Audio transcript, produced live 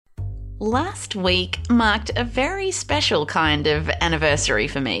Last week marked a very special kind of anniversary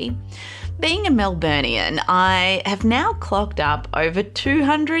for me. Being a Melburnian, I have now clocked up over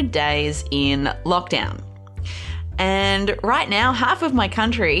 200 days in lockdown. And right now, half of my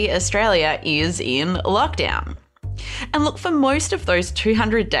country, Australia, is in lockdown. And look, for most of those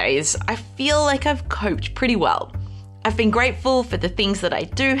 200 days, I feel like I've coped pretty well. I've been grateful for the things that I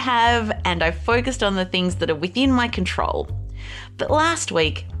do have, and I've focused on the things that are within my control. But last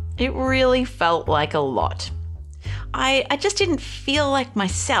week, it really felt like a lot. I just didn't feel like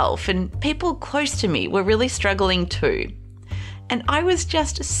myself, and people close to me were really struggling too. And I was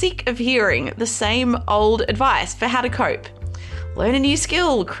just sick of hearing the same old advice for how to cope. Learn a new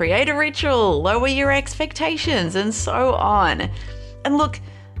skill, create a ritual, lower your expectations, and so on. And look,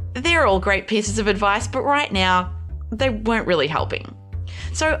 they're all great pieces of advice, but right now, they weren't really helping.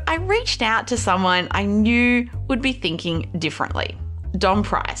 So I reached out to someone I knew would be thinking differently. Dom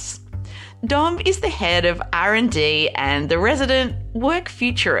Price. Dom is the head of R&D and the resident work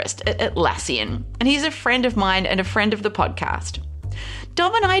futurist at Atlassian, and he's a friend of mine and a friend of the podcast.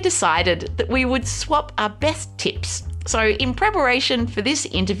 Dom and I decided that we would swap our best tips. So in preparation for this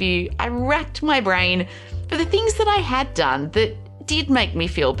interview, I racked my brain for the things that I had done that did make me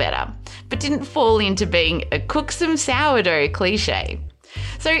feel better, but didn't fall into being a cook some sourdough cliche.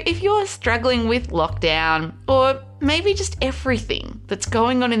 So if you're struggling with lockdown, or maybe just everything that's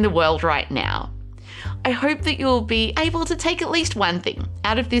going on in the world right now, I hope that you'll be able to take at least one thing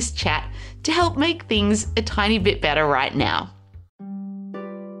out of this chat to help make things a tiny bit better right now.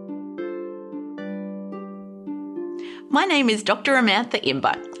 My name is Dr. Amantha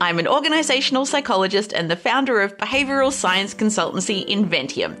Imber. I'm an organisational psychologist and the founder of behavioural science consultancy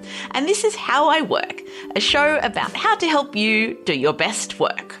Inventium. And this is How I Work, a show about how to help you do your best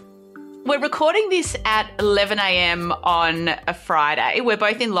work. We're recording this at 11 a.m. on a Friday. We're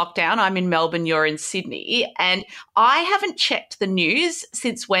both in lockdown. I'm in Melbourne, you're in Sydney. And I haven't checked the news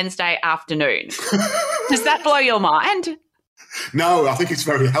since Wednesday afternoon. Does that blow your mind? No, I think it's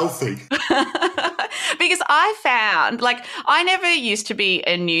very healthy. Because I found, I never used to be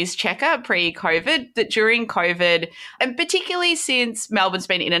a news checker pre-COVID, that during COVID, and particularly since Melbourne's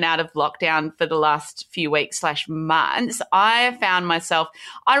been in and out of lockdown for the last few weeks / months, I found myself,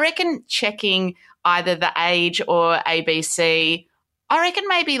 I reckon, checking either The Age or ABC, I reckon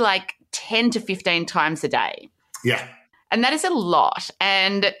maybe 10 to 15 times a day. Yeah. And that is a lot.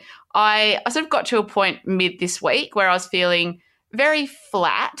 And I sort of got to a point mid this week where I was feeling very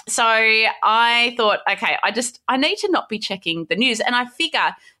flat. So I thought, okay, I need to not be checking the news. And I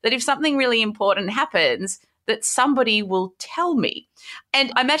figure that if something really important happens, that somebody will tell me.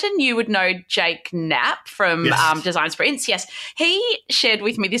 And I imagine you would know Jake Knapp from Yes. Design Sprints. Yes, he shared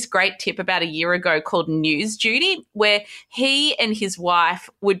with me this great tip about a year ago called News Duty, where he and his wife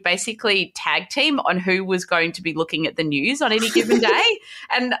would basically tag team on who was going to be looking at the news on any given day.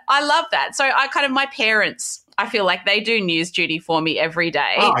 And I love that. So my parents, I feel like they do News Duty for me every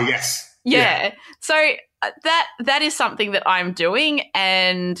day. Ah, yes. Yeah. So that is something that I'm doing,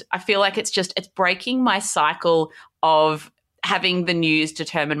 and I feel like it's breaking my cycle of having the news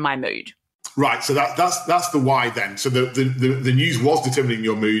determine my mood. Right. So that's the why then. So the news was determining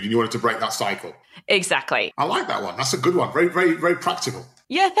your mood, and you wanted to break that cycle. Exactly. I like that one. That's a good one. Very, very, very practical.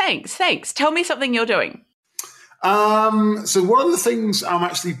 Yeah. Thanks. Tell me something you're doing. So one of the things I'm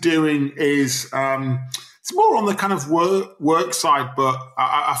actually doing is it's more on the kind of work side, but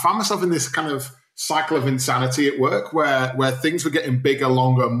I found myself in this kind of cycle of insanity at work where things were getting bigger,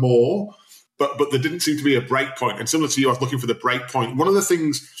 longer, more, but there didn't seem to be a break point. And similar to you, I was looking for the break point. One of the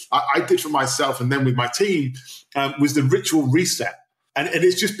things I did for myself and then with my team was the ritual reset. And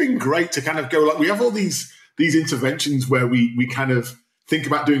it's just been great to kind of go, we have all these interventions where we kind of think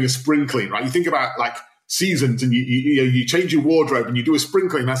about doing a spring clean, right? You think about seasons, and you change your wardrobe and you do a spring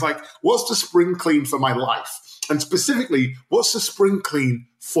clean. That's what's the spring clean for my life? And specifically, what's the spring clean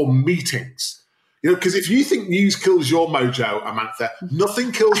for meetings? Because if you think news kills your mojo, Amantha,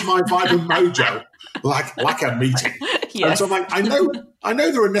 nothing kills my vibe and mojo like a meeting. Yes. And so I'm I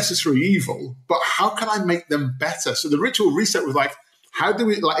know they're a necessary evil, but how can I make them better? So the ritual reset was how do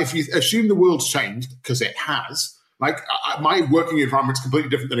we, if you assume the world's changed, because it has, my working environment is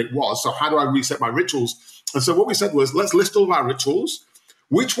completely different than it was. So how do I reset my rituals? And so what we said was, let's list all of our rituals.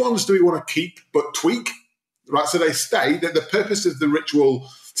 Which ones do we want to keep but tweak? Right, so they stay. That the purpose of the ritual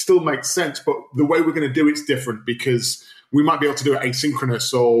still makes sense, but the way we're going to do it's different because we might be able to do it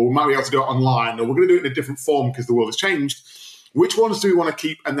asynchronous, or we might be able to do it online, or we're going to do it in a different form because the world has changed. Which ones do we want to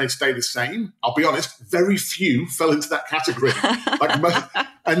keep and they stay the same? I'll be honest, very few fell into that category.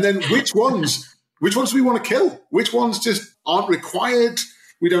 And then which ones do we want to kill? Which ones just aren't required?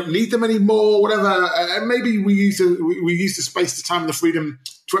 we don't need them anymore, whatever. And maybe we use the space, the time, and the freedom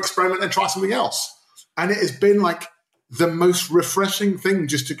to experiment and try something else. And it has been like the most refreshing thing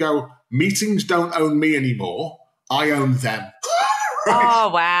just to go, meetings don't own me anymore. I own them. Right? Oh,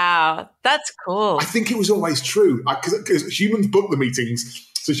 wow. That's cool. I think it was always true because humans book the meetings.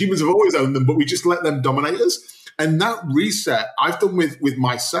 So humans have always owned them, but we just let them dominate us. And that reset I've done with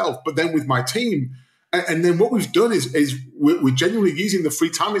myself, but then with my team. And then what we've done is we're genuinely using the free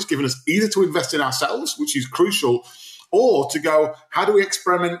time it's given us either to invest in ourselves, which is crucial, or to go, how do we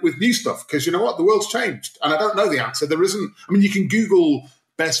experiment with new stuff? Because you know what? The world's changed. And I don't know the answer. There isn't. I mean, you can Google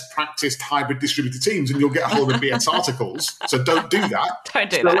best practiced hybrid distributed teams and you'll get a whole of BS articles. So don't do that. Don't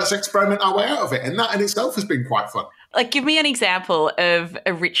do that. Let's experiment our way out of it. And that in itself has been quite fun. Like, give me an example of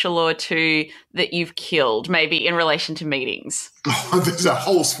a ritual or two that you've killed, maybe in relation to meetings. There's a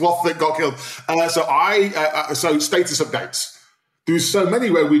whole swath that got killed. So status updates. There was so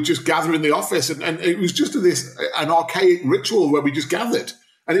many where we just gather in the office and it was just an archaic ritual where we just gathered.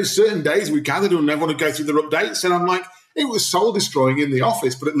 And in certain days we gathered and everyone would go through their updates. And I'm like, it was soul destroying in the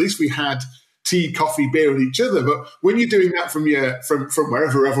office, but at least we had tea, coffee, beer, and each other. But when you're doing that from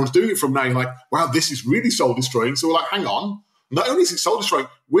wherever everyone's doing it from now, you're like, wow, this is really soul destroying. So we're like, hang on. Not only is it soul destroying,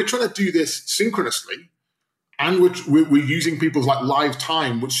 we're trying to do this synchronously, and we're using people's like live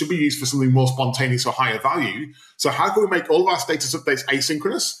time, which should be used for something more spontaneous or higher value. So how can we make all of our status updates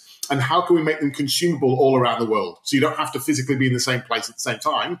asynchronous? And how can we make them consumable all around the world? So you don't have to physically be in the same place at the same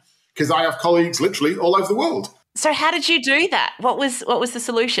time, because I have colleagues literally all over the world. So how did you do that? What was the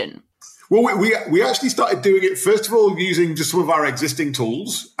solution? Well, we actually started doing it, first of all, using just some of our existing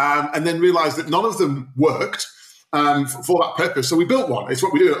tools, and then realized that none of them worked for that purpose. So we built one. It's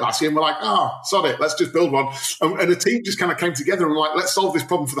what we did last year. And we're like, sod it, let's just build one. And the team just kind of came together and were like, let's solve this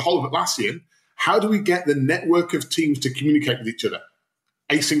problem for the whole of Atlassian. How do we get the network of teams to communicate with each other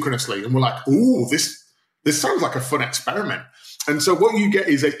asynchronously? And we're like, ooh, this sounds like a fun experiment. And so what you get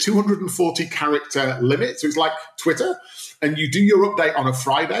is a 240 character limit. So it's like Twitter. And you do your update on a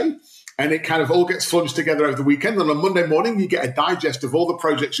Friday. And it kind of all gets flunged together over the weekend. And on Monday morning, you get a digest of all the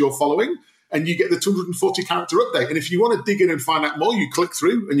projects you're following, and you get the 240 character update. And if you want to dig in and find out more, you click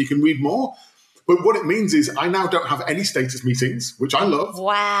through and you can read more. But what it means is I now don't have any status meetings, which I love.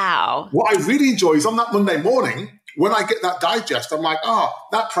 Wow. What I really enjoy is on that Monday morning, when I get that digest, I'm like,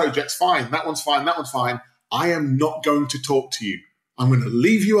 that project's fine. That one's fine. That one's fine. I am not going to talk to you. I'm going to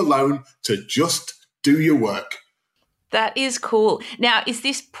leave you alone to just do your work. That is cool. Now, is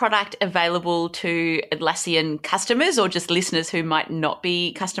this product available to Atlassian customers or just listeners who might not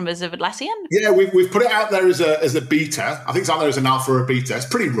be customers of Atlassian? Yeah, we've put it out there as a beta. I think it's out there as an alpha or a beta. It's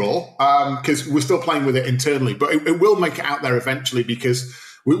pretty raw because we're still playing with it internally, but it will make it out there eventually because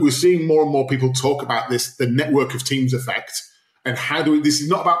we're seeing more and more people talk about this, the network of teams effect, and this is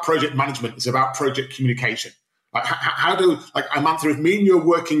not about project management, it's about project communication. Like Amantha, if me and you're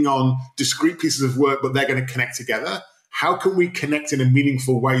working on discrete pieces of work, but they're going to connect together, how can we connect in a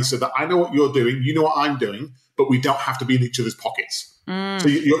meaningful way so that I know what you're doing, you know what I'm doing, but we don't have to be in each other's pockets? So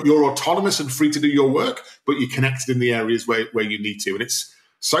you're autonomous and free to do your work, but you're connected in the areas where you need to. And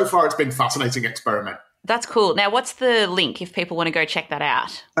so far it's been a fascinating experiment. That's cool. Now, what's the link if people want to go check that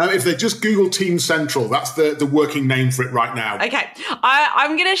out? If they just Google Team Central, that's the working name for it right now. Okay.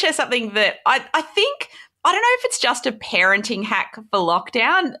 I'm going to share something that I think, I don't know if it's just a parenting hack for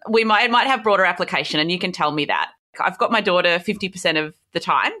lockdown. It might have broader application, and you can tell me that. I've got my daughter 50% of the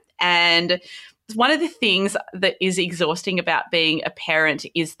time, and one of the things that is exhausting about being a parent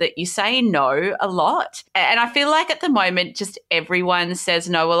is that you say no a lot. And I feel like at the moment, just everyone says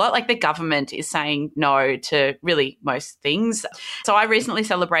no a lot. Like the government is saying no to really most things. So I recently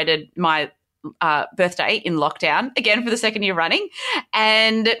celebrated my birthday in lockdown, again for the second year running.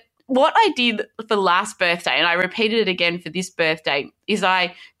 And what I did for last birthday, and I repeated it again for this birthday, is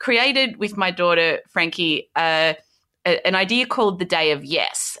I created with my daughter, Frankie, an idea called the Day of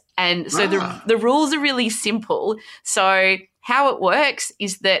Yes. And so the rules are really simple. So how it works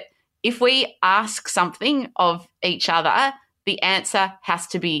is that if we ask something of each other, the answer has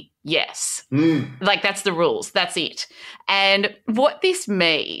to be yes. Like that's the rules. That's it. And what this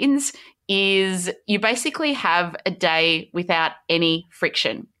means is you basically have a day without any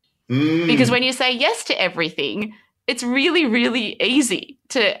friction. Because when you say yes to everything, it's really, really easy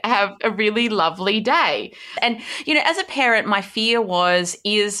to have a really lovely day. And, as a parent, my fear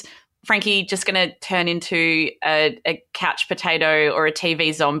is Frankie just going to turn into a couch potato or a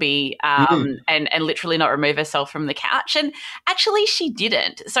TV zombie and literally not remove herself from the couch. And actually she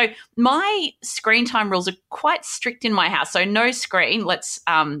didn't. So my screen time rules are quite strict in my house. So no screen,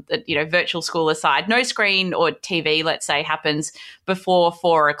 virtual school aside, no screen or TV, let's say, happens before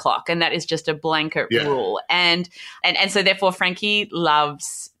 4 o'clock. And that is just a blanket rule. And so therefore Frankie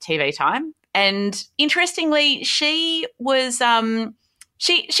loves TV time. And interestingly, she was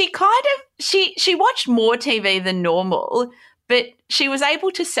she watched more TV than normal, but she was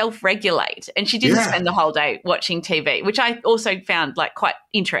able to self-regulate, and she didn't spend the whole day watching TV, which I also found quite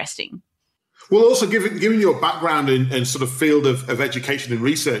interesting. Well, also given your background and sort of field of education and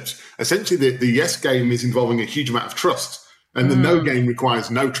research, essentially the yes game is involving a huge amount of trust, and the no game requires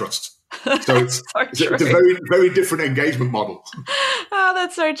no trust. So it's a very, very different engagement model. Oh,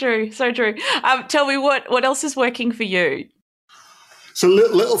 that's so true. So true. Tell me what else is working for you? So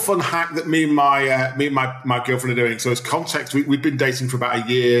little fun hack that me and my girlfriend are doing. So as context, we've been dating for about a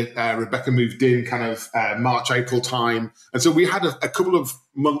year. Rebecca moved in kind of March, April time. And so we had a couple of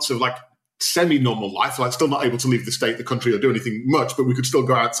months of semi-normal life, still not able to leave the state, the country, or do anything much, but we could still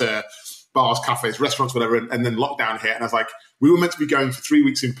go out to bars, cafes, restaurants, whatever. And then lockdown hit. And I was like, we were meant to be going for 3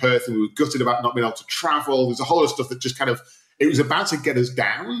 weeks in Perth, and we were gutted about not being able to travel. There's a whole lot of stuff that just it was about to get us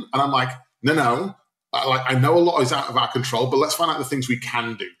down. And I'm like, no. I know a lot is out of our control, but let's find out the things we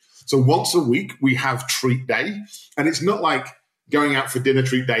can do. So once a week, we have treat day. And it's not like going out for dinner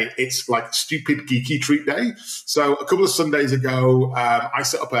treat day. It's like stupid, geeky treat day. So a couple of Sundays ago, I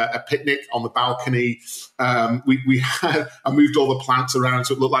set up a picnic on the balcony. I moved all the plants around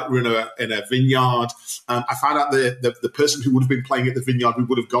so it looked like we were in a vineyard. I found out the person who would have been playing at the vineyard we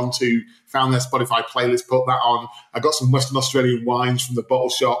would have gone to, found their Spotify playlist, put that on. I got some Western Australian wines from the bottle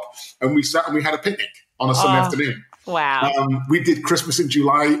shop, and we sat and we had a picnic on a Sunday afternoon. Wow. We did Christmas in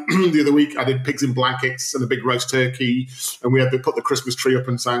July the other week. I did pigs in blankets and a big roast turkey, and we had to put the Christmas tree up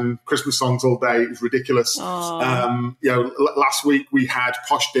and sang Christmas songs all day. It was ridiculous. Last week we had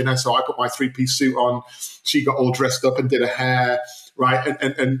posh dinner, so I put my 3-piece suit on. She got all dressed up and did her hair, right?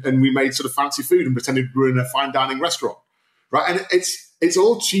 And we made sort of fancy food and pretended we were in a fine dining restaurant, right? And it's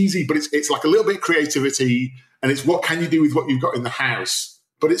all cheesy, but it's like a little bit of creativity, and it's what can you do with what you've got in the house.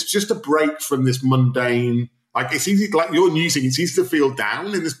 But it's just a break from this mundane. It's easy, you're musing, it's easy to feel down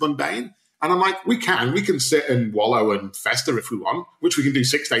in this mundane. And I'm like, we can sit and wallow and fester if we want, which we can do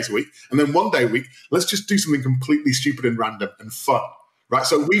 6 days a week. And then 1 day a week, let's just do something completely stupid and random and fun, right?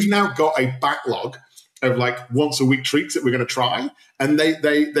 So we've now got a backlog of once a week treats that we're going to try. And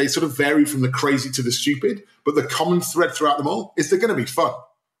they sort of vary from the crazy to the stupid. But the common thread throughout them all is they're going to be fun,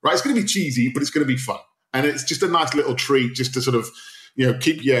 right? It's going to be cheesy, but it's going to be fun. And it's just a nice little treat just to sort of,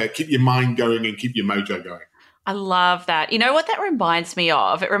 keep your mind going and keep your mojo going. I love that. You know what that reminds me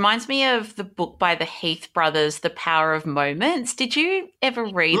of? It reminds me of the book by the Heath brothers, The Power of Moments. Did you ever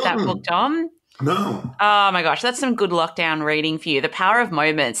read that book, Tom? No. Oh my gosh, that's some good lockdown reading for you, The Power of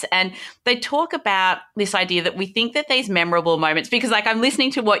Moments. And they talk about this idea that we think that these memorable moments, because I'm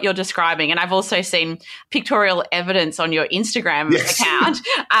listening to what you're describing, and I've also seen pictorial evidence on your Instagram account.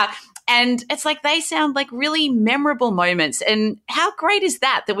 And it's they sound like really memorable moments. And how great is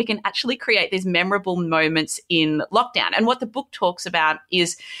that we can actually create these memorable moments in lockdown? And what the book talks about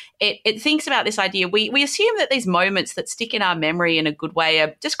is it thinks about this idea. We assume that these moments that stick in our memory in a good way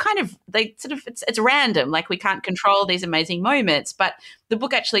are just it's random. We can't control these amazing moments. But the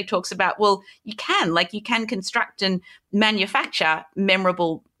book actually talks about, you can construct and manufacture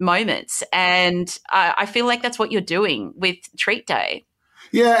memorable moments. And I feel like that's what you're doing with Treat Day.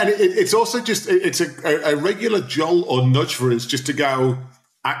 Yeah, and it's also just it's a regular jolt or nudge for us just to go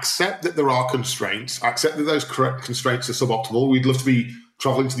accept that there are constraints, accept that those constraints are suboptimal. We'd love to be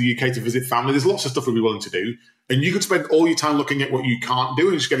traveling to the UK to visit family. There's lots of stuff we'd be willing to do, and you could spend all your time looking at what you can't do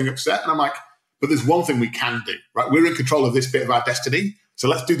and just getting upset. And I'm like, but there's one thing we can do, right? We're in control of this bit of our destiny. So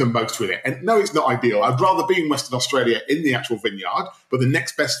let's do the most with it. And no, it's not ideal. I'd rather be in Western Australia in the actual vineyard. But the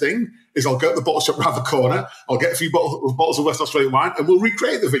next best thing is I'll go to the bottle shop around the corner. I'll get a few bottles of Western Australian wine and we'll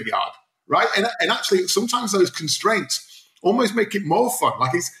recreate the vineyard, right? And actually, sometimes those constraints almost make it more fun.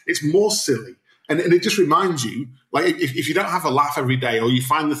 It's more silly. And it just reminds you, if you don't have a laugh every day or you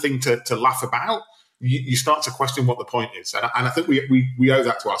find the thing to laugh about, you start to question what the point is. And I think we owe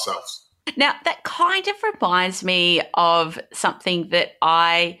that to ourselves. Now, that kind of reminds me of something that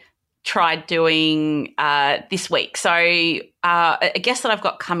I tried doing this week. So a guest that I've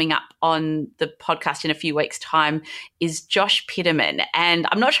got coming up on the podcast in a few weeks' time is Josh Pitterman. And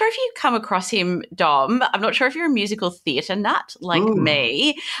I'm not sure if you've come across him, Dom. I'm not sure if you're a musical theatre nut like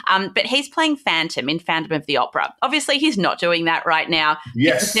me, but he's playing Phantom in Phantom of the Opera. Obviously, he's not doing that right now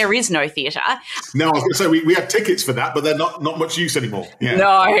because there is no theatre. No, I was going to say, we have tickets for that, but they're not much use anymore. Yeah.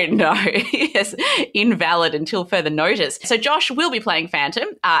 No. Yes, invalid until further notice. So Josh will be playing Phantom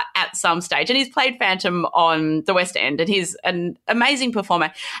at some stage, and he's played Phantom on the West End, and he's an amazing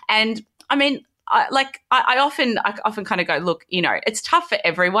performer. And I mean, I often kind of go, look, it's tough for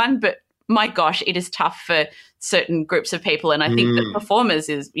everyone, but my gosh, it is tough for certain groups of people. And I think that performers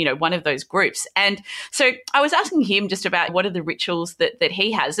is, one of those groups. And so I was asking him just about what are the rituals that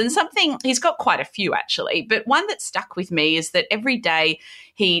he has, and something, he's got quite a few actually, but one that stuck with me is that every day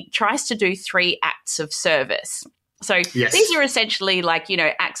he tries to do 3 acts of service. So these are essentially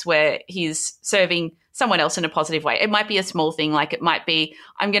acts where he's serving someone else in a positive way. It might be a small thing, like it might be,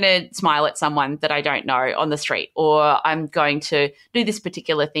 I'm going to smile at someone that I don't know on the street, or I'm going to do this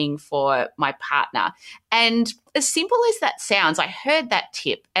particular thing for my partner. And as simple as that sounds, I heard that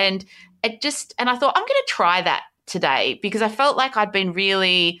tip and I thought, I'm going to try that today, because I felt like I'd been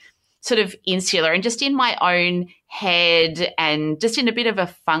really sort of insular and just in my own head and just in a bit of a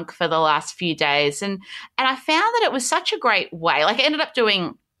funk for the last few days. And I found that it was such a great way. Like I ended up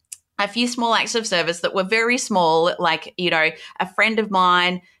doing a few small acts of service that were very small, like, a friend of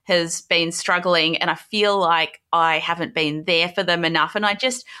mine has been struggling and I feel like I haven't been there for them enough. And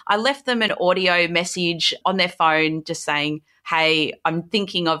I left them an audio message on their phone just saying, hey, I'm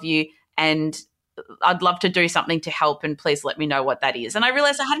thinking of you and I'd love to do something to help and please let me know what that is. And I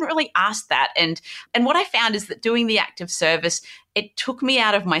realized I hadn't really asked that. And what I found is that doing the act of service, it took me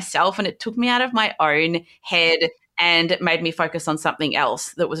out of myself and it took me out of my own head, and it made me focus on something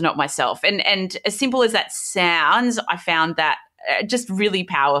else that was not myself. And as simple as that sounds, I found that just really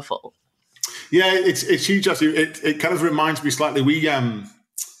powerful. Yeah, it's huge. Actually, it kind of reminds me slightly. We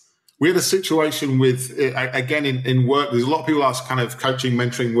had a situation with, again, in work, there's a lot of people are kind of coaching,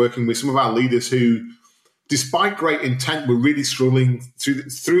 mentoring, working with some of our leaders who, despite great intent, were really struggling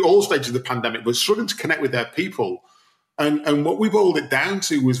through all stages of the pandemic, but struggling to connect with their people. And what we boiled it down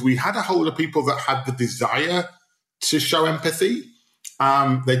to was we had a whole lot of people that had the desire to show empathy.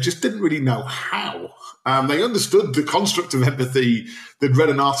 They just didn't really know how. They understood the construct of empathy. They'd read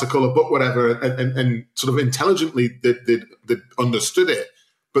an article, a book, whatever, and sort of intelligently they'd understood it.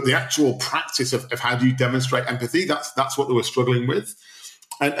 But the actual practice of how do you demonstrate empathy, that's what they were struggling with.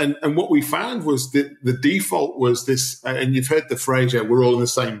 And what we found was that the default was this, and you've heard the phrase, we're all in the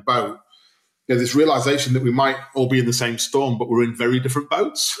same boat. This realization that we might all be in the same storm, but we're in very different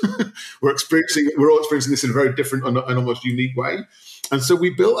boats. We're all experiencing this in a very different and almost unique way. And so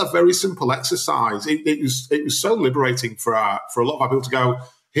we built a very simple exercise. It was so liberating for a lot of our people to go,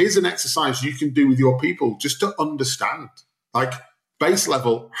 here's an exercise you can do with your people just to understand, like base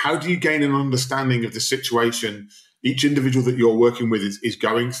level, how do you gain an understanding of the situation each individual that you're working with is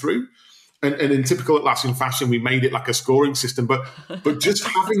going through? And in typical Atlassian fashion, we made it like a scoring system, but just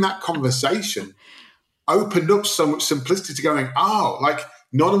having that conversation opened up so much simplicity to going, like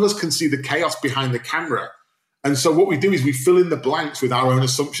none of us can see the chaos behind the camera. And so what we do is we fill in the blanks with our own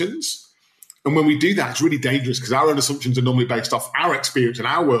assumptions. And when we do that, it's really dangerous because our own assumptions are normally based off our experience in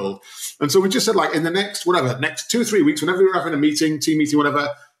our world. And so we just said, like, in the next 2 or 3 weeks, whenever we're having a meeting, team meeting, whatever,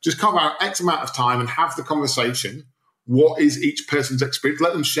 just carve out X amount of time and have the conversation. What is each person's experience?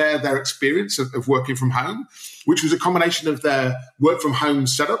 Let them share their experience of working from home, which was a combination of their work from home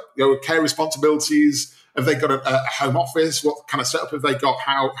setup, care responsibilities. Have they got a home office? What kind of setup have they got?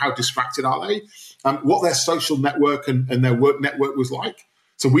 How distracted are they? What their social network and their work network was like.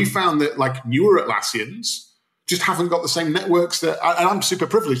 So we found that like newer Atlassians just haven't got the same networks and I'm super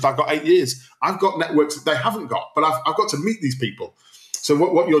privileged. I've got 8 years. I've got networks that they haven't got, but I've got to meet these people. So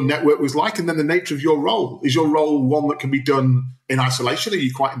what your network was like, and then the nature of your role. Is your role one that can be done in isolation? Are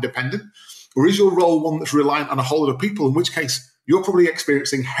you quite independent? Or is your role one that's reliant on a whole lot of people, in which case you're probably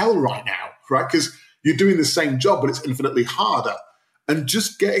experiencing hell right now, right? Because you're doing the same job, but it's infinitely harder. And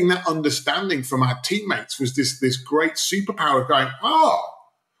just getting that understanding from our teammates was this great superpower of going,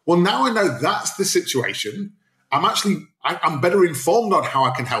 well, now I know that's the situation. I'm better informed on how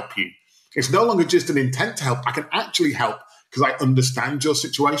I can help you. It's no longer just an intent to help. I can actually help because I understand your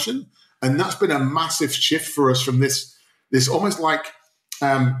situation. And that's been a massive shift for us from this almost like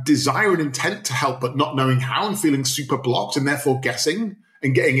desire and intent to help, but not knowing how and feeling super blocked and therefore guessing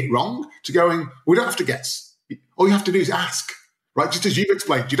and getting it wrong, to going, we don't have to guess. All you have to do is ask, right? Just as you've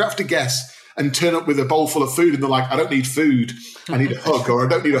explained, you don't have to guess and turn up with a bowl full of food and they're like, I don't need food, I need a hug, or I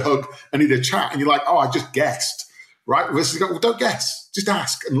don't need a hug, I need a chat. And you're like, I just guessed. right? Versus go, well, don't guess, just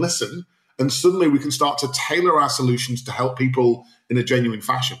ask and listen. And suddenly we can start to tailor our solutions to help people in a genuine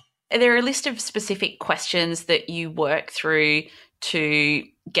fashion. Are there a list of specific questions that you work through to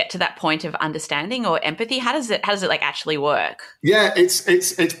get to that point of understanding or empathy? How does it like actually work? Yeah, it's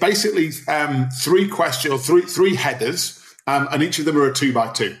basically three questions or three headers, and each of them are a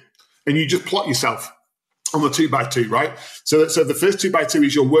 2x2, and you just plot yourself on the 2x2, right? So the first 2x2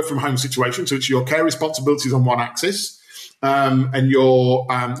 is your work from home situation. So it's your care responsibilities on one axis, and your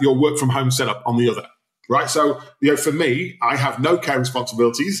work from home setup on the other, right? So for me, I have no care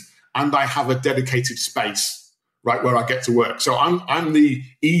responsibilities, and I have a dedicated space, right, where I get to work. So I'm the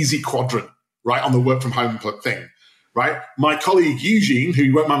easy quadrant, right, on the work from home thing, right? My colleague Eugene, who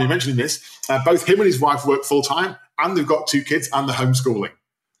you won't mind me mentioning this, both him and his wife work full time, and they've got 2 kids, and they're homeschooling,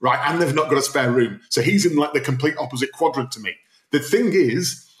 right? And they've not got a spare room. So he's in like the complete opposite quadrant to me. The thing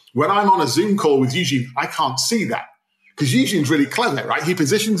is, when I'm on a Zoom call with Eugene, I can't see that because Eugene's really clever, right? He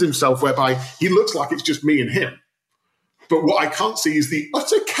positions himself whereby he looks like it's just me and him. But what I can't see is the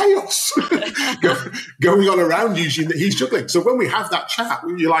utter chaos going on around Eugene that he's juggling. So when we have that chat,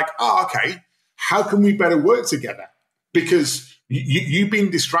 you're like, okay, how can we better work together? Because you've been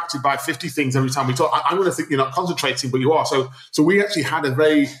distracted by 50 things every time we talk. I'm going to think you're not concentrating, but you are. So we actually had a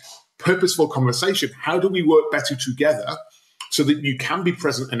very purposeful conversation. How do we work better together so that you can be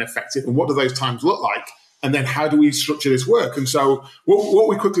present and effective? And what do those times look like? And then how do we structure this work? And so what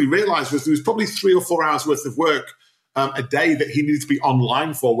we quickly realized was there was probably 3 or 4 hours worth of work a day that he needed to be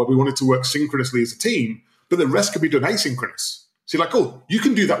online for, where we wanted to work synchronously as a team, but the rest could be done asynchronous. So you're like, oh, you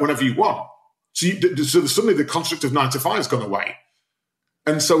can do that whenever you want. So suddenly the construct of 9 to 5 has gone away.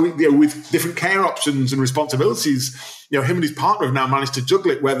 And so with different care options and responsibilities, him and his partner have now managed to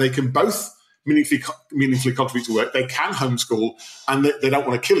juggle it where they can both meaningfully contribute to work. They can homeschool, and they don't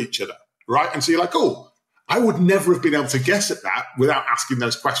want to kill each other, right? And so you're like, oh, I would never have been able to guess at that without asking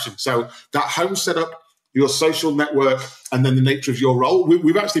those questions. So that home setup, your social network, and then the nature of your role.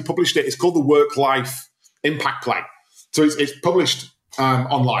 We've actually published it. It's called the Work-Life Impact Play. So it's published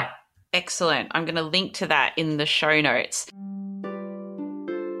online. Excellent. I'm going to link to that in the show notes.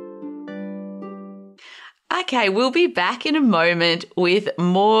 Okay, we'll be back in a moment with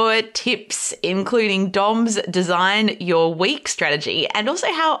more tips, including Dom's Design Your Week strategy and also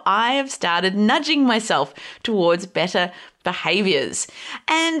how I have started nudging myself towards better behaviors.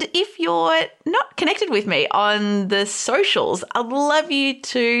 And if you're not connected with me on the socials, I'd love you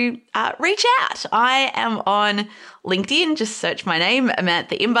to reach out. I am on LinkedIn. Just search my name,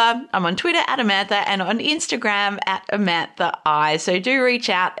 Amantha Imber. I'm on Twitter @Amantha and on Instagram @AmanthaI. So do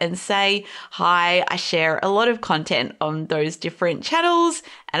reach out and say hi. I share a lot of content on those different channels,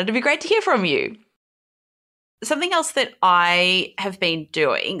 and it'd be great to hear from you. Something else that I have been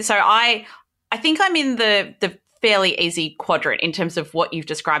doing. So I think I'm in the fairly easy quadrant in terms of what you've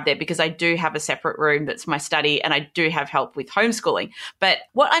described there, because I do have a separate room that's my study and I do have help with homeschooling. But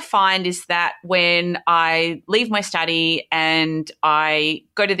what I find is that when I leave my study and I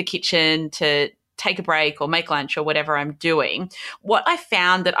go to the kitchen to take a break or make lunch or whatever I'm doing, what I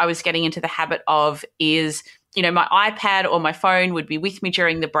found that I was getting into the habit of is, my iPad or my phone would be with me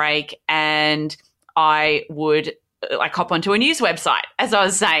during the break, and I would hop onto a news website. As I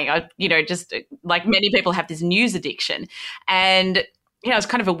was saying, just like many people have this news addiction. And, I was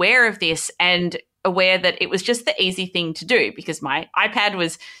kind of aware of this and aware that it was just the easy thing to do because my iPad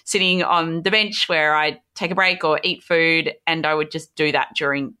was sitting on the bench where I'd take a break or eat food, and I would just do that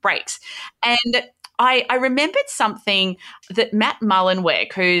during breaks. And I remembered something that Matt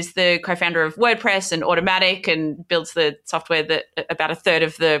Mullenweg, who's the co-founder of WordPress and Automatic and builds the software that about a third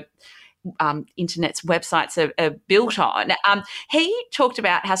of the internet's websites are built on. He talked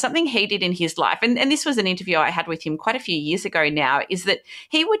about how something he did in his life, and this was an interview I had with him quite a few years ago now, is that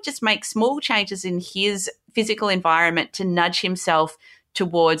he would just make small changes in his physical environment to nudge himself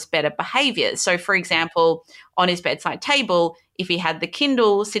towards better behaviors. So, for example, on his bedside table, if he had the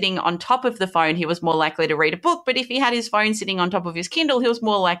Kindle sitting on top of the phone, he was more likely to read a book. But if he had his phone sitting on top of his Kindle, he was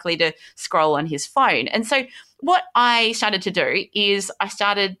more likely to scroll on his phone. And so what I started to do is I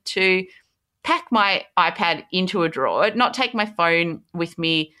started to pack my iPad into a drawer, not take my phone with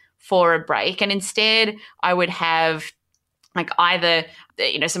me for a break. And instead, I would have either,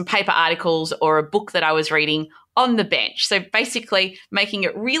 some paper articles or a book that I was reading on the bench. So basically making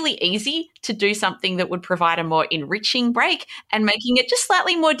it really easy to do something that would provide a more enriching break and making it just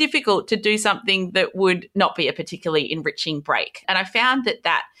slightly more difficult to do something that would not be a particularly enriching break. And I found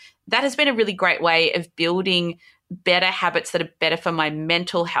that has been a really great way of building better habits that are better for my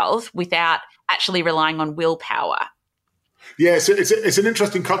mental health without actually relying on willpower. Yeah, so it's an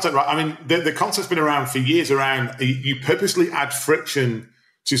interesting concept, right? I mean, the concept's been around for years around you purposely add friction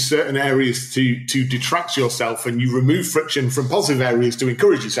to certain areas to detract yourself, and you remove friction from positive areas to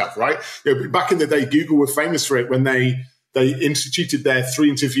encourage yourself, right? Back in the day, Google were famous for it when they instituted their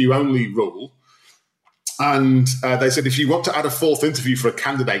 3-interview only rule. And they said, if you want to add a 4th interview for a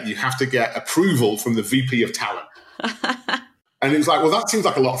candidate, you have to get approval from the VP of talent. And it was like, well, that seems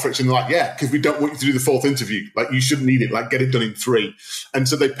like a lot of friction. They're like, yeah, because we don't want you to do the 4th interview. Like, you shouldn't need it. Like, get it done in 3. And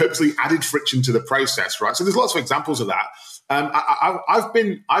so they purposely added friction to the process, right? So there's lots of examples of that. I've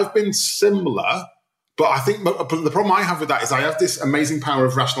been similar, but I think the problem I have with that is I have this amazing power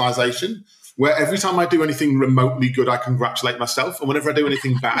of rationalization where every time I do anything remotely good, I congratulate myself. And whenever I do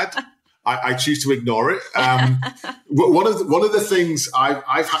anything bad, I choose to ignore it. One of the things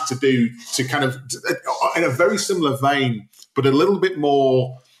I've had to do to kind of, in a very similar vein, but a little bit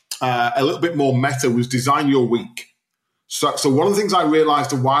more meta, was design your week. So one of the things I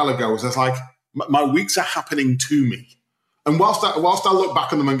realized a while ago was I was like, my weeks are happening to me. And whilst I look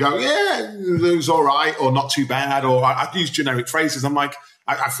back on them and go, yeah, it was all right or not too bad, or I use generic phrases, I'm like,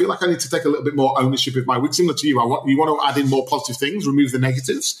 I feel like I need to take a little bit more ownership of my week. Similar to you, you want to add in more positive things, remove the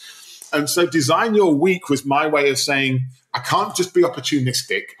negatives. And so design your week was my way of saying, I can't just be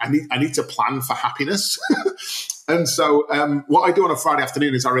opportunistic. I need to plan for happiness. And so what I do on a Friday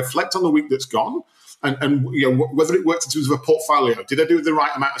afternoon is I reflect on the week that's gone and whether it worked in terms of a portfolio. Did I do the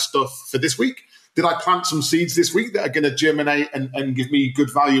right amount of stuff for this week? Did I plant some seeds this week that are going to germinate and give me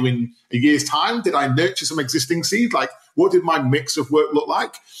good value in a year's time? Did I nurture some existing seed? Like, what did my mix of work look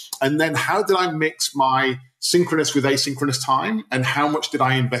like? And then how did I mix my synchronous with asynchronous time? And how much did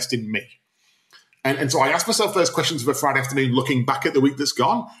I invest in me? And so I asked myself those questions of a Friday afternoon, looking back at the week that's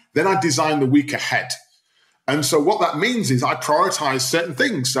gone. Then I designed the week ahead. And so what that means is I prioritize certain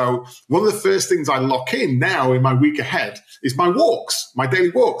things. So one of the first things I lock in now in my week ahead is my walks, my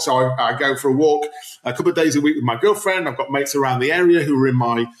daily walks. So I go for a walk a couple of days a week with my girlfriend. I've got mates around the area who are in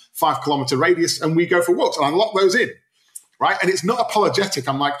my 5-kilometer radius, and we go for walks, and I lock those in, right? And it's not apologetic.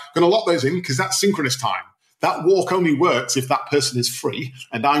 I'm like, going to lock those in because that's synchronous time. That walk only works if that person is free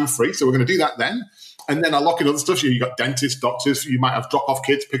and I'm free. So we're going to do that then. And then I lock in other stuff. You've got dentists, doctors. You might have drop-off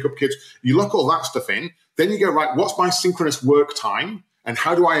kids, pick-up kids. You lock all that stuff in. Then you go, right, what's my synchronous work time? And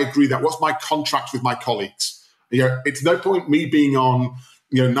how do I agree that? What's my contract with my colleagues? It's no point me being on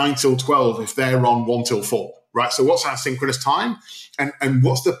 9 till 12 if they're on 1 till 4, right? So what's our synchronous time? And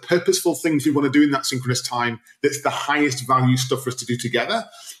what's the purposeful things we want to do in that synchronous time that's the highest value stuff for us to do together?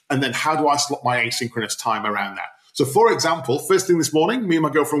 And then how do I slot my asynchronous time around that? So for example, first thing this morning, me and my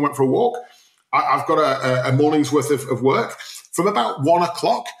girlfriend went for a walk. I've got a morning's worth of work. From about 1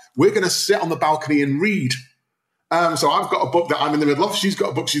 o'clock, we're going to sit on the balcony and read. So I've got a book that I'm in the middle of. She's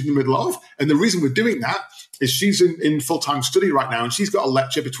got a book she's in the middle of. And the reason we're doing that is she's in full-time study right now, and she's got a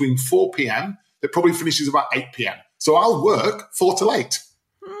lecture between 4 p.m. that probably finishes about 8 p.m. So I'll work 4 till 8.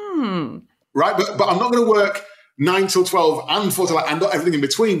 Right? But I'm not going to work 9 till 12 and 4 till 8 and not everything in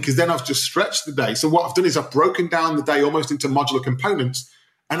between, because then I've just stretched the day. So what I've done is I've broken down the day almost into modular components,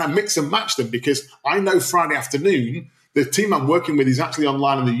 and I mix and match them, because I know Friday afternoon, the team I'm working with is actually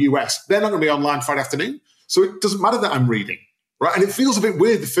online in the US. They're not going to be online Friday afternoon. So it doesn't matter that I'm reading, right? And it feels a bit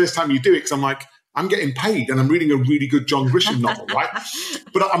weird the first time you do it, because I'm like, I'm getting paid and I'm reading a really good John Grisham novel, right?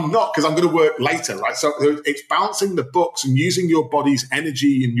 But I'm not, because I'm going to work later, right? So it's balancing the books and using your body's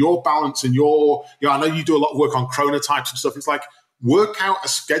energy and your balance and your, I know you do a lot of work on chronotypes and stuff. It's like, work out a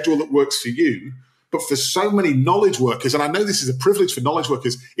schedule that works for you. But for so many knowledge workers, and I know this is a privilege for knowledge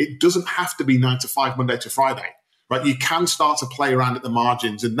workers, it doesn't have to be 9 to 5, Monday to Friday, right? You can start to play around at the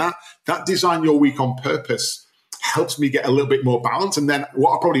margins, and that design your week on purpose helps me get a little bit more balance. And then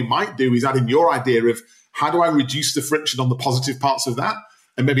what I probably might do is add in your idea of how do I reduce the friction on the positive parts of that,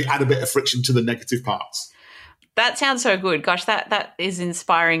 and maybe add a bit of friction to the negative parts. That sounds so good. Gosh, that is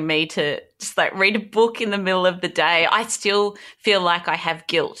inspiring me to just like read a book in the middle of the day. I still feel like I have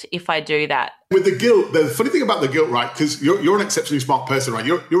guilt if I do that. With the guilt, the funny thing about the guilt, right, because you're an exceptionally smart person, right?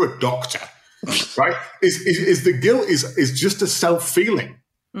 You're a doctor, right? Is the guilt is just a self-feeling.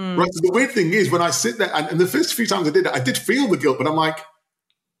 Right. So the weird thing is when I sit there, and the first few times I did it, I did feel the guilt, but I'm like,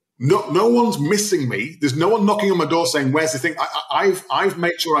 no one's missing me. There's no one knocking on my door saying, where's the thing? I've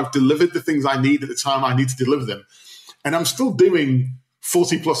made sure I've delivered the things I need at the time I need to deliver them. And I'm still doing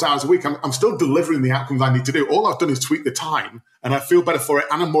 40 plus hours a week. I'm still delivering the outcomes I need to do. All I've done is tweak the time, and I feel better for it,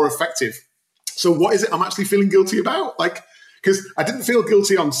 and I'm more effective. So what is it I'm actually feeling guilty about? Like, because I didn't feel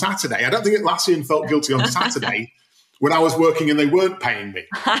guilty on Saturday. I don't think Atlassian felt guilty on Saturday when I was working and they weren't paying me.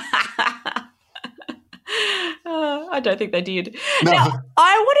 I don't think they did. No. Now,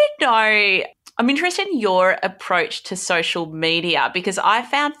 I want to know, I'm interested in your approach to social media because I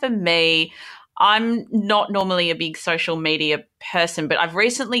found for me, I'm not normally a big social media person, but I've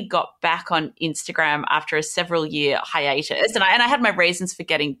recently got back on Instagram after a several-year hiatus. And I had my reasons for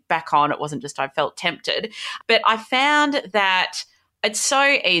getting back on. It wasn't just I felt tempted. But I found that it's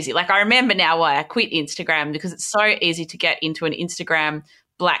so easy. Like I remember now why I quit Instagram because it's so easy to get into an Instagram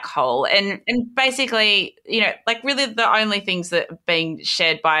black hole and basically, like really the only things that are being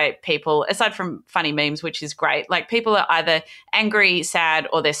shared by people aside from funny memes, which is great, like people are either angry, sad,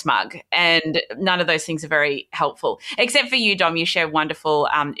 or they're smug, and none of those things are very helpful except for you, Dom. You share wonderful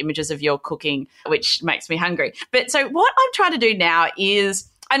images of your cooking, which makes me hungry. But so what I'm trying to do now is,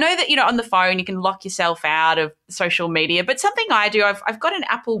 I know that, on the phone you can lock yourself out of social media, but something I do, I've got an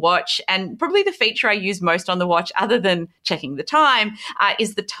Apple Watch, and probably the feature I use most on the watch, other than checking the time,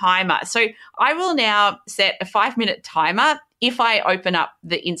 is the timer. So I will now set a 5-minute timer if I open up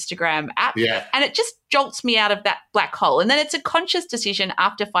the Instagram app, and it just jolts me out of that black hole. And then it's a conscious decision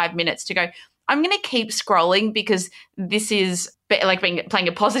after 5 minutes to go, I'm going to keep scrolling because this is like playing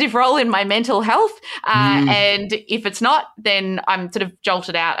a positive role in my mental health. And if it's not, then I'm sort of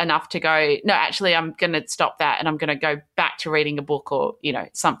jolted out enough to go, no, actually, I'm going to stop that and I'm going to go back to reading a book or,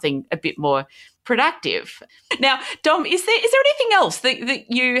 something a bit more productive. Now, Dom, is there anything else that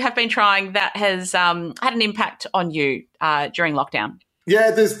you have been trying that has had an impact on you during lockdown?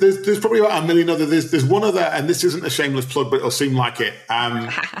 Yeah, there's probably about a million other. There's one other, and this isn't a shameless plug, but it'll seem like it.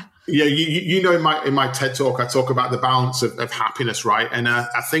 Yeah, in my TED talk, I talk about the balance of happiness, right? And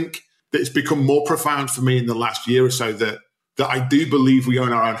I think that it's become more profound for me in the last year or so that I do believe we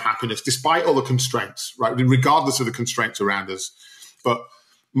own our own happiness, despite all the constraints, right? Regardless of the constraints around us. But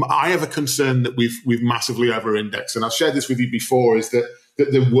I have a concern that we've massively over-indexed, and I've shared this with you before, is that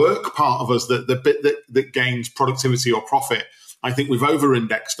the work part of us, the bit that gains productivity or profit, I think we've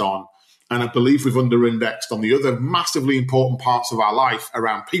over-indexed on. And I believe we've under-indexed on the other massively important parts of our life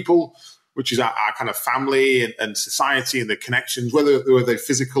around people, which is our kind of family and society and the connections, whether they're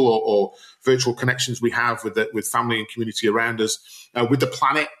physical or virtual connections we have with family and community around us, with the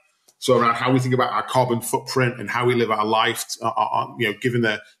planet. So around how we think about our carbon footprint and how we live our life, given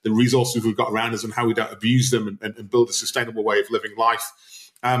the resources we've got around us and how we don't abuse them and build a sustainable way of living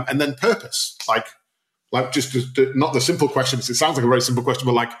life. And then purpose, like just not the simple questions. It sounds like a very simple question,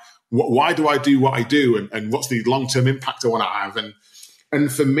 but like, why do I do what I do, and what's the long-term impact I want to have?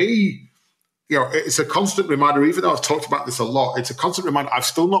 And for me, it's a constant reminder, even though I've talked about this a lot, it's a constant reminder I've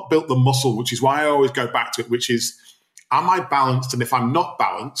still not built the muscle, which is why I always go back to it, which is, am I balanced? And if I'm not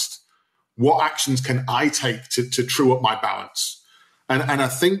balanced, what actions can I take to true up my balance? And I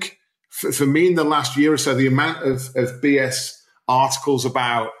think for me in the last year or so, the amount of BS articles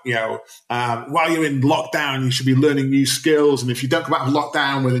about, while you're in lockdown, you should be learning new skills. And if you don't come out of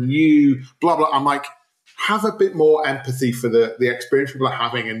lockdown with a new blah, blah, I'm like, have a bit more empathy for the experience people are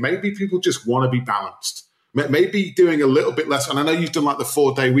having. And maybe people just want to be balanced. Maybe doing a little bit less. And I know you've done like the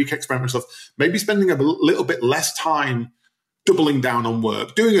 4-day week experiment stuff. Maybe spending a little bit less time doubling down on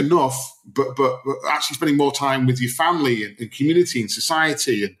work, doing enough, but actually spending more time with your family and community and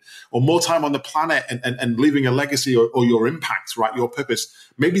society, or more time on the planet and leaving a legacy or your impact, right? Your purpose.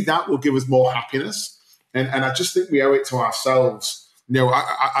 Maybe that will give us more happiness. And I just think we owe it to ourselves.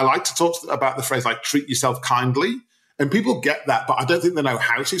 I like to talk about the phrase like treat yourself kindly, and people get that, but I don't think they know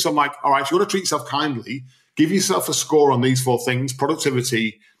how to. So I'm like, all right, if you want to treat yourself kindly, give yourself a score on these 4 things: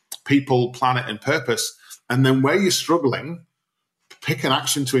 productivity, people, planet, and purpose. And then where you're struggling, pick an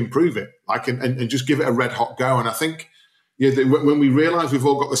action to improve it, and just give it a red hot go. And I think when we realize we've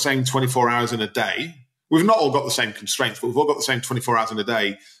all got the same 24 hours in a day, we've not all got the same constraints, but we've all got the same 24 hours in a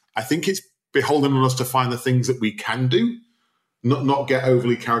day. I think it's beholden on us to find the things that we can do, not get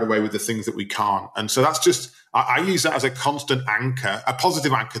overly carried away with the things that we can't. And so that's just, I use that as a constant anchor, a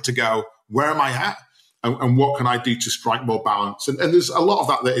positive anchor to go, where am I at? And what can I do to strike more balance? And there's a lot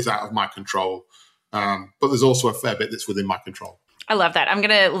of that is out of my control. But there's also a fair bit that's within my control. I love that. I'm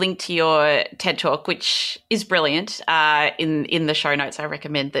going to link to your TED Talk, which is brilliant, in the show notes. I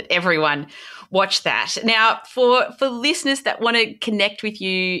recommend that everyone watch that. Now, for listeners that want to connect with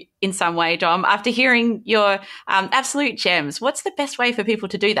you in some way, Dom, after hearing your absolute gems, what's the best way for people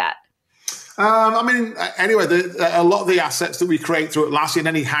to do that? Anyway, a lot of the assets that we create through Atlassian,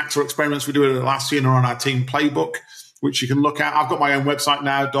 any hacks or experiments we do at Atlassian are on our team playbook, which you can look at. I've got my own website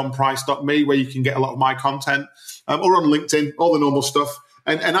now, domprice.me, where you can get a lot of my content, or on LinkedIn, all the normal stuff.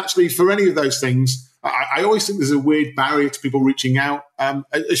 And actually, for any of those things, I always think there's a weird barrier to people reaching out.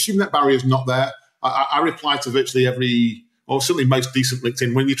 Assume that barrier is not there. I reply to virtually every or certainly most decent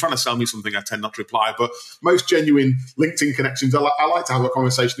LinkedIn. When you're trying to sell me something, I tend not to reply, but most genuine LinkedIn connections, I like to have a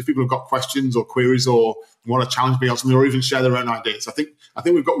conversation. If people have got questions or queries or want to challenge me on something or even share their own ideas, I think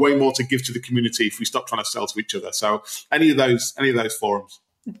we've got way more to give to the community if we stop trying to sell to each other. So any of those forums.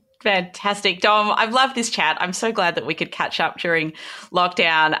 Fantastic. Dom, I've loved this chat. I'm so glad that we could catch up during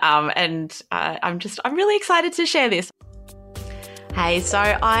lockdown. I'm really excited to share this. Hey, so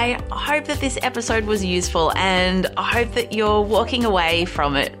I hope that this episode was useful, and I hope that you're walking away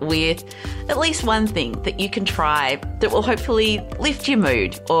from it with at least one thing that you can try that will hopefully lift your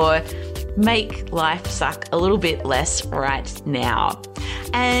mood or make life suck a little bit less right now.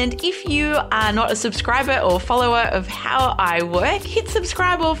 And if you are not a subscriber or follower of How I Work, hit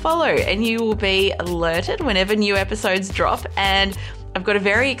subscribe or follow and you will be alerted whenever new episodes drop. And I've got a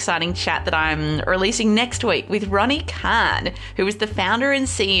very exciting chat that I'm releasing next week with Ronnie Khan, who is the founder and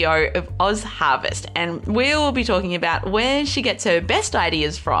CEO of Oz Harvest. And we'll be talking about where she gets her best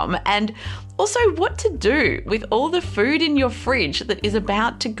ideas from and also what to do with all the food in your fridge that is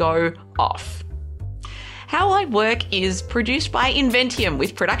about to go off. How I Work is produced by Inventium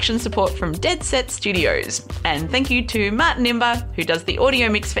with production support from Dead Set Studios. And thank you to Martin Imber, who does the audio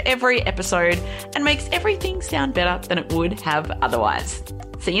mix for every episode and makes everything sound better than it would have otherwise.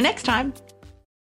 See you next time.